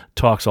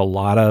 Talks a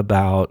lot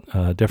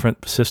about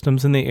different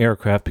systems in the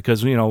aircraft,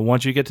 because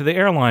once you get to the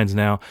airlines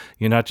now,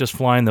 you're not just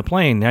flying the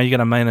plane. Now you got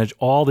to manage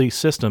all these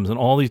systems and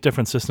all these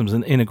different systems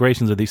and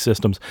integrations of these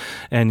systems,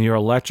 and your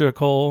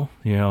electrical,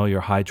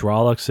 your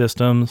hydraulic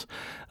systems.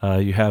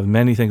 You have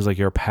many things like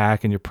your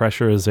pack and your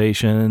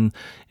pressurization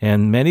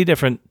and many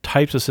different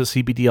types of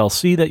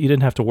CBDLC that you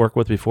didn't have to work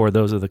with before.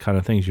 Those are the kind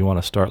of things you want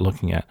to start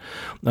looking at.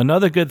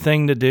 Another good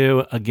thing to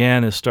do,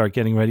 again, is start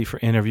getting ready for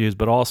interviews,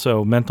 but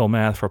also mental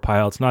math for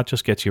pilots, not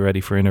just gets you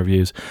ready for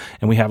interviews.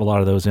 And we have a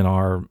lot of those in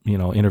our,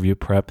 interview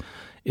prep.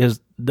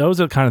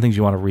 Those are the kind of things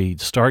you want to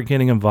read. Start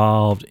getting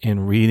involved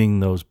in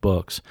reading those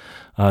books.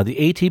 The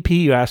ATP,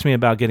 you asked me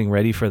about getting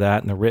ready for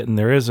that, and the written.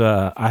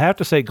 I have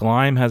to say,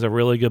 Gleim has a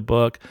really good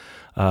book.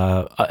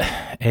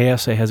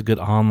 ASA has a good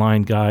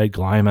online guide.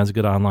 Gleim has a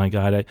good online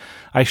guide.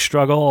 I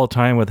struggle all the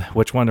time with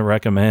which one to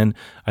recommend.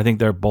 I think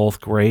they're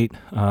both great.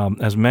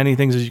 As many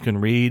things as you can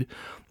read.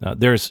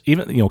 There's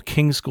even,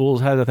 King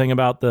Schools has a thing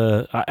about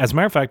as a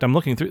matter of fact, I'm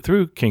looking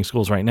through King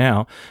Schools right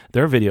now,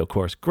 their video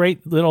course,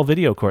 great little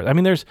video course. I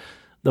mean,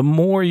 the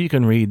more you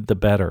can read, the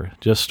better.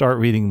 Just start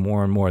reading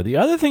more and more. The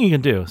other thing you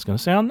can do, it's going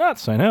to sound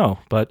nuts, I know,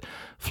 but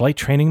Flight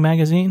Training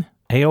Magazine,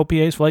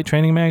 AOPA's Flight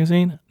Training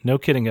Magazine, no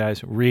kidding,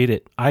 guys, read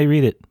it. I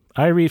read it.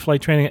 I read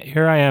Flight Training.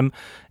 Here I am,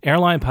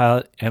 airline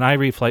pilot, and I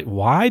read Flight.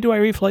 Why do I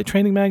read Flight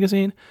Training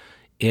Magazine?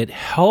 It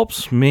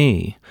helps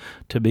me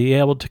to be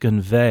able to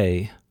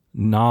convey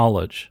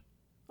knowledge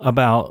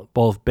about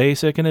both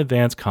basic and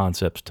advanced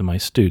concepts to my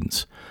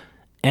students,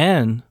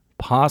 and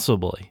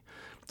possibly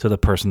to the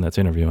person that's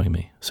interviewing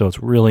me. So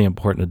it's really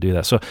important to do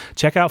that. So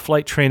check out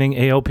Flight Training,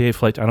 AOPA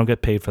Flight. I don't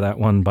get paid for that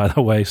one, by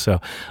the way.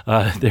 So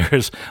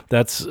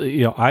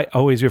I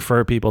always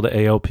refer people to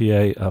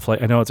AOPA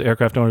Flight. I know it's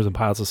Aircraft Owners and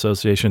Pilots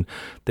Association.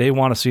 They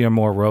want to see a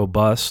more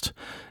robust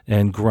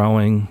and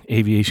growing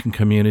aviation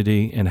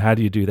community. And how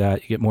do you do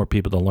that? You get more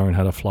people to learn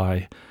how to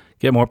fly.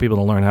 Get more people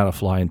to learn how to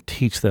fly and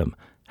teach them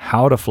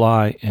how to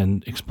fly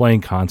and explain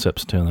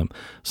concepts to them.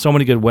 So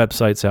many good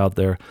websites out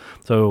there.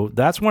 So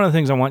that's one of the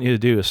things I want you to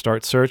do, is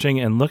start searching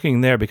and looking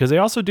there, because they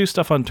also do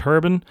stuff on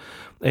Turbine.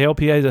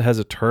 AOPA has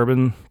a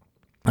Turbine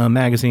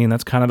magazine.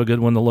 That's kind of a good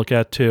one to look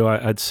at too.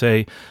 I'd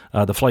say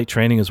the Flight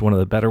Training is one of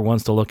the better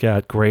ones to look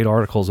at. Great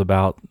articles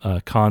about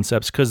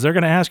concepts, because they're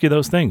going to ask you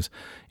those things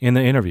in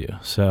the interview.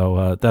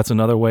 So that's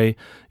another way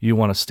you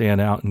want to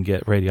stand out and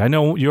get ready. I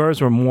know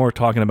yours were more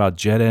talking about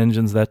jet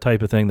engines, that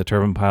type of thing, the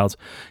Turbine Pilot's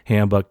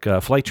Handbook.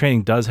 Flight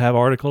Training does have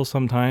articles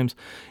sometimes.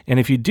 And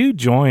if you do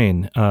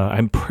join,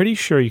 I'm pretty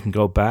sure you can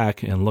go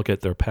back and look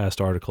at their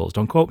past articles.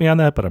 Don't quote me on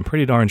that, but I'm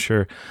pretty darn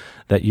sure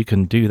that you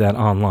can do that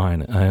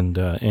online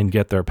and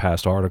get their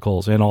past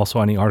articles, and also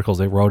any articles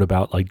they wrote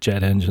about, like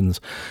jet engines.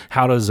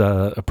 How does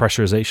a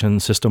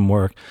pressurization system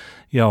work?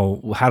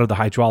 How do the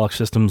hydraulic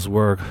systems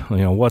work?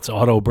 What's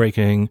auto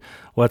braking?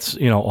 What's,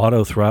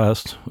 auto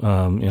thrust?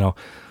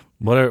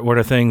 What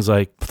are things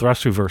like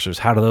thrust reversers?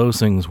 How do those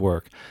things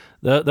work?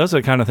 Those are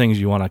the kind of things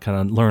you want to kind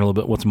of learn a little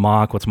bit. What's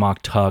Mach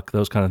tuck?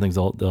 Those kind of things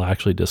they'll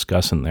actually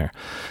discuss in there.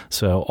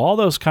 So all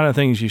those kind of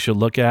things you should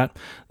look at.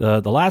 The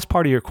last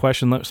part of your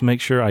question, let's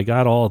make sure I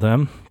got all of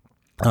them.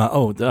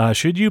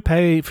 Should you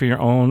pay for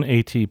your own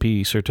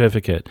ATP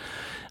certificate?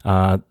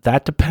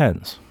 That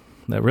depends.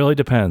 That really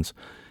depends.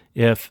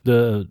 If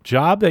the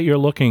job that you're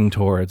looking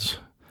towards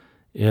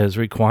is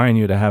requiring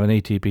you to have an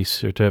ATP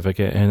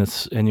certificate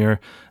and you're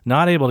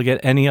not able to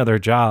get any other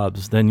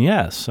jobs, then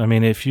yes. I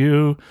mean,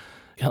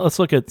 let's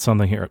look at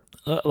something here.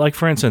 Like,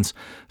 for instance,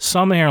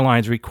 some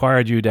airlines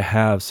required you to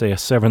have, say, a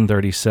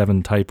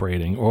 737 type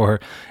rating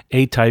or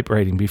a type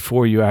rating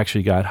before you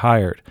actually got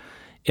hired.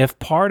 If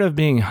part of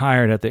being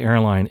hired at the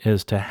airline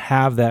is to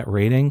have that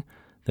rating,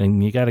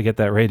 then you got to get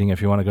that rating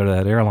if you want to go to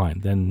that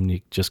airline. Then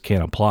you just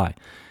can't apply.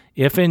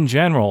 If in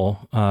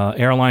general,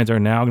 airlines are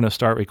now going to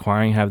start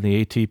requiring have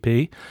the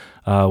ATP,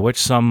 which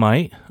some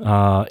might,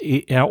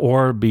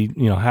 or be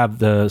have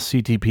the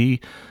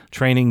CTP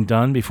training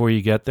done before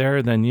you get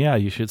there, then yeah,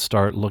 you should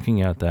start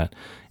looking at that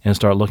and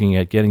start looking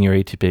at getting your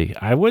ATP.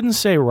 I wouldn't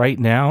say right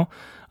now.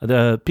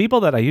 The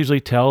people that I usually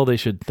tell they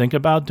should think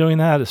about doing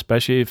that,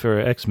 especially for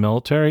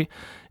ex-military,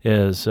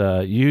 is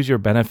use your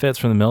benefits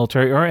from the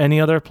military or any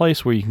other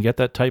place where you can get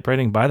that type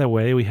rating. By the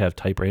way, we have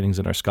type ratings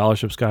in our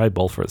scholarships guide,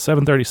 both for the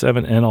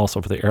 737 and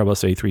also for the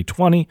Airbus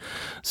A320.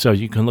 So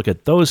you can look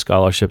at those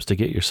scholarships to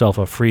get yourself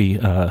a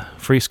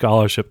free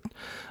scholarship.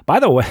 By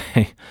the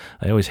way,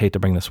 I always hate to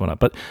bring this one up,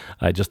 but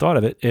I just thought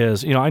of it,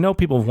 is, I know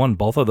people have won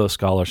both of those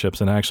scholarships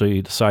and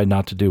actually decide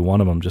not to do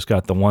one of them, just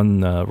got the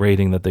one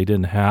rating that they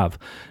didn't have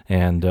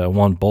and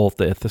won both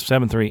the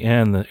 73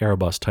 and the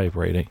Airbus type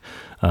rating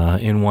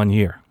in 1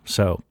 year.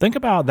 So think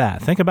about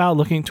that. Think about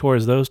looking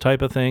towards those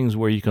type of things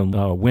where you can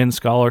win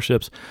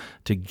scholarships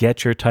to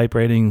get your type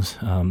ratings.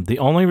 The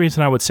only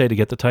reason I would say to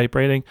get the type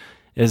rating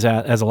is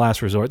as a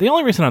last resort. The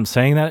only reason I'm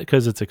saying that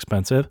because it's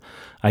expensive.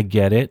 I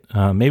get it.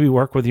 Maybe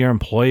work with your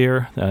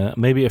employer.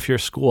 Maybe if your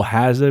school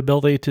has the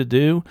ability to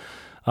do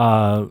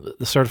the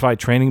certified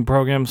training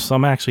programs,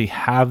 some actually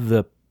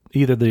have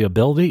either the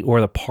ability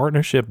or the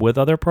partnership with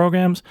other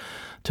programs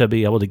to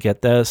be able to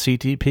get the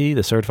CTP,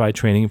 the certified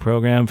training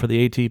program for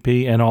the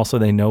ATP, and also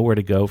they know where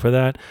to go for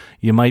that.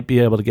 You might be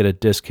able to get a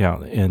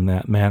discount in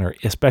that manner,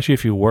 especially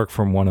if you work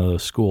from one of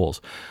those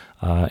schools.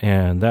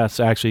 And that's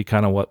actually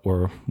kind of what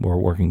we're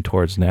working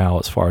towards now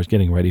as far as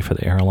getting ready for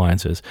the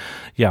airlines is,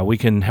 yeah, we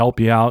can help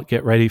you out,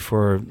 get ready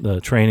for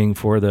the training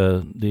for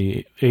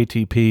the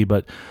ATP,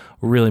 but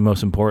really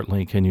most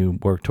importantly, can you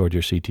work toward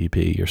your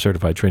CTP, your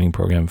certified training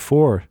program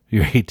for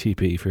your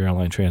ATP, for your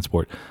airline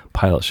transport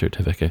pilot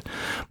certificate.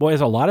 Boy,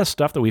 there's a lot of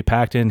stuff that we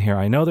packed in here.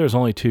 I know there's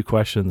only 2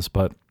 questions,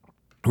 but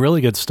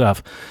really good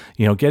stuff.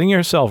 Getting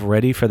yourself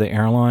ready for the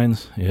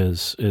airlines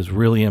is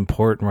really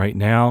important right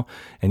now,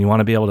 and you want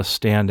to be able to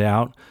stand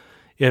out.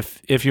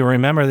 If you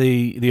remember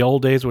the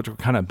old days, which we're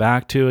kind of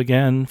back to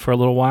again for a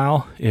little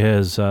while,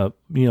 is it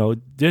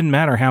didn't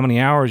matter how many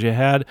hours you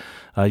had,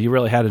 you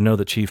really had to know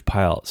the chief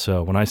pilot.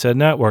 So when I said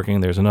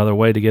networking, there's another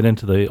way to get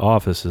into the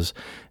office is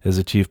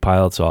the chief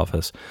pilot's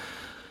office.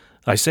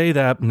 I say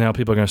that, now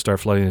people are going to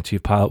start flooding the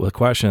chief pilot with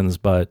questions,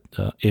 but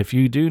if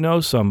you do know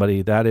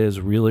somebody, that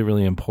is really,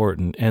 really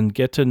important. And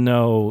get to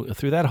know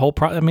through that whole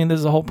this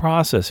is a whole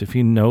process. If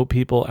you know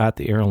people at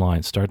the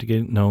airline, start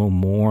to know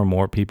more and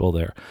more people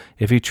there.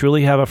 If you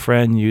truly have a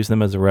friend, use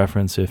them as a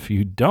reference. If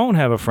you don't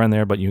have a friend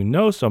there, but you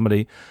know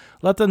somebody,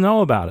 let them know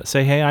about it.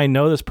 Say, hey, I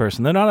know this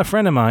person. They're not a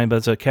friend of mine, but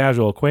it's a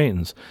casual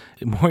acquaintance.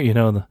 The more you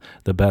know,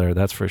 the better,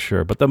 that's for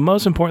sure. But the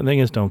most important thing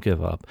is don't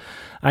give up.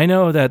 I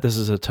know that this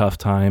is a tough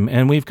time,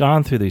 and we've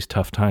gone through these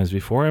tough times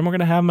before, and we're going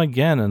to have them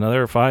again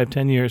another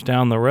 5-10 years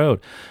down the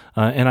road.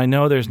 And I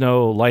know there's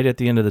no light at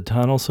the end of the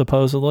tunnel,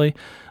 supposedly,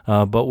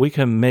 but we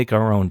can make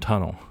our own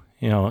tunnel.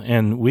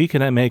 And we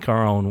can make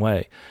our own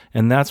way.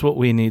 And that's what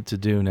we need to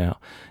do now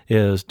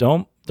is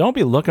don't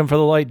be looking for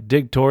the light,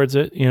 dig towards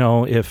it.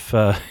 If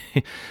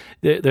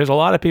there's a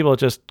lot of people that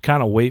just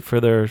kind of wait for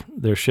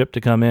their ship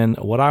to come in.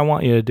 What I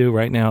want you to do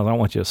right now is I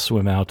want you to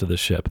swim out to the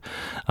ship.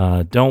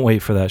 Don't wait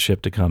for that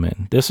ship to come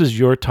in. This is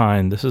your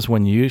time. This is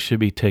when you should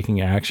be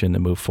taking action to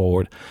move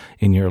forward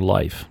in your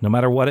life, no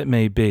matter what it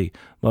may be.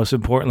 Most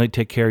importantly,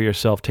 take care of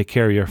yourself, take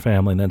care of your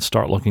family, and then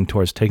start looking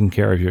towards taking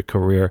care of your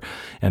career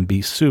and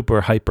be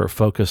super hyper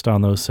focused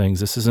on those things.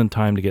 This isn't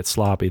time to get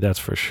sloppy, that's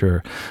for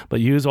sure. But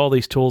use all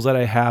these tools that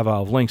I have.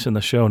 I'll have links in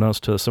the show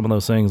notes to some of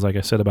those things, like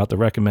I said, about the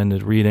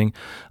recommended reading.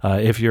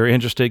 If you're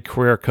interested in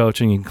career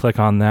coaching, you can click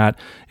on that.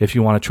 If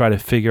you want to try to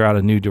figure out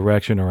a new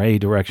direction or a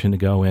direction to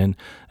go in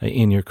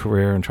your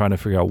career and trying to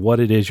figure out what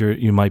it is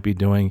you might be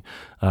doing,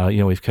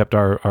 we've kept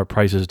our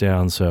prices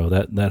down, so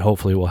that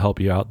hopefully will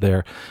help you out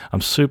there. I'm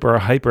super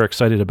hyper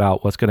excited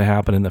about what's going to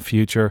happen in the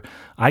future.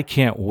 I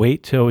can't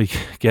wait till we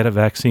get a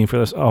vaccine for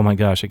this. Oh my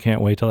gosh, I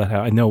can't wait till that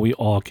happens. I know we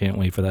all can't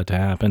wait for that to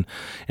happen,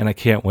 and I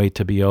can't wait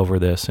to be over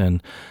this,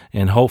 and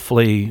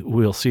hopefully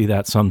we'll see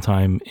that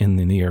sometime in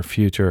the near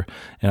future,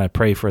 and I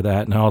pray for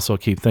that, and I also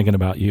keep thinking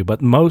about you.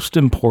 But most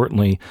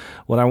importantly,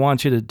 what I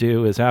want you to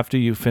do is after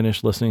you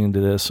finish listening to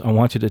this, I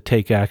want you to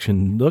take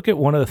action. Look at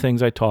one of the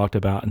things I talked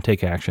about and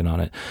take action on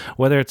it.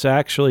 Whether it's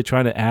actually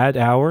trying to add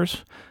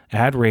hours,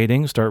 add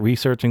ratings, start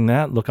researching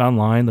that, look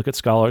online, look at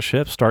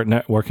scholarships, start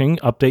networking,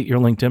 update your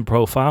LinkedIn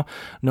profile.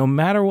 No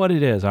matter what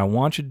it is, I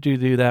want you to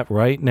do that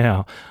right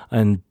now.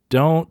 And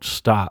don't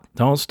stop.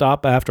 Don't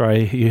stop after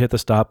you hit the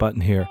stop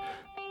button here.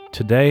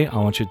 Today, I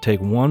want you to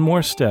take one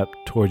more step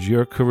towards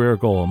your career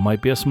goal. It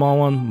might be a small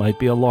one, might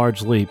be a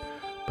large leap,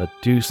 but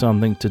do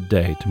something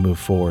today to move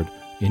forward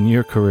in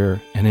your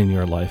career and in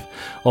your life.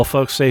 Well,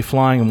 folks, safe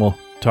flying, and we'll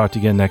talk to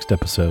you again next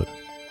episode.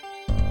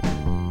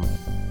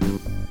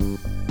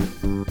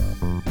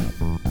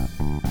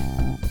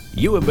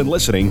 You have been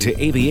listening to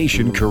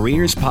Aviation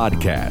Careers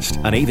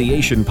Podcast, an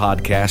aviation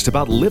podcast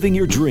about living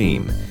your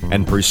dream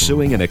and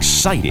pursuing an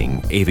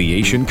exciting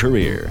aviation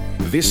career.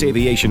 This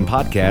aviation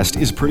podcast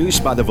is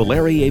produced by the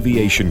Valeri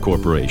Aviation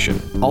Corporation.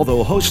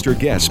 Although hosts or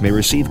guests may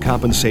receive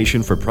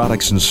compensation for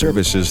products and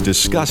services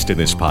discussed in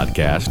this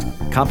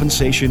podcast,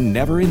 compensation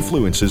never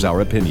influences our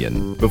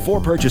opinion.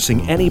 Before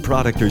purchasing any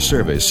product or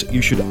service,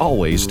 you should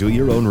always do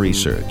your own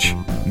research.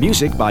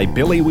 Music by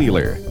Billy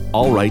Wheeler.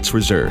 All rights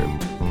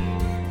reserved.